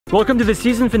Welcome to the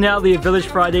season finale of Village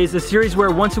Fridays, a series where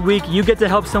once a week you get to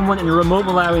help someone in a remote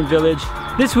Malawian village.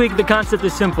 This week the concept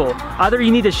is simple. Either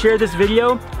you need to share this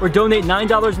video or donate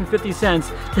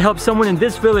 $9.50 to help someone in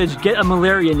this village get a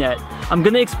malaria net. I'm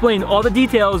going to explain all the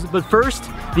details, but first,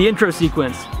 the intro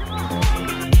sequence.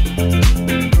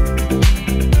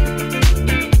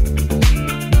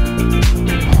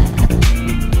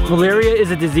 Malaria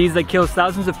is a disease that kills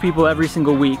thousands of people every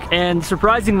single week, and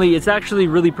surprisingly, it's actually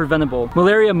really preventable.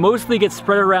 Malaria mostly gets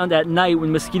spread around at night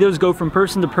when mosquitoes go from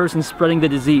person to person spreading the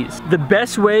disease. The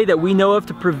best way that we know of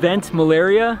to prevent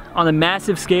malaria on a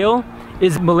massive scale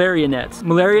is malaria nets.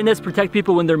 Malaria nets protect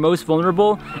people when they're most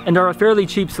vulnerable and are a fairly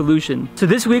cheap solution. So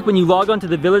this week when you log on to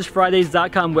the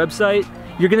villagefridays.com website,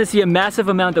 you're gonna see a massive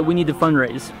amount that we need to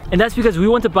fundraise. And that's because we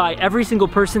want to buy every single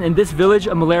person in this village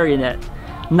a malaria net.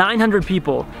 900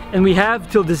 people, and we have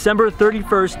till December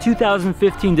 31st,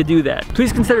 2015 to do that.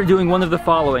 Please consider doing one of the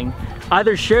following.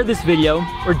 Either share this video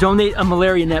or donate a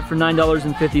malaria net for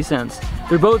 $9.50.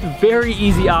 They're both very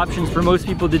easy options for most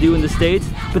people to do in the States,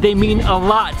 but they mean a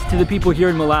lot to the people here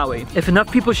in Malawi. If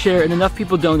enough people share and enough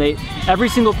people donate, every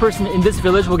single person in this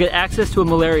village will get access to a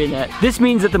malaria net. This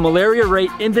means that the malaria rate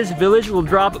in this village will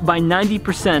drop by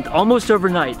 90%, almost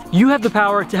overnight. You have the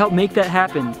power to help make that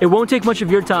happen. It won't take much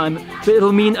of your time, but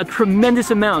it'll mean a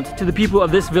tremendous amount to the people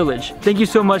of this village. Thank you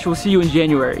so much. We'll see you in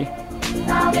January.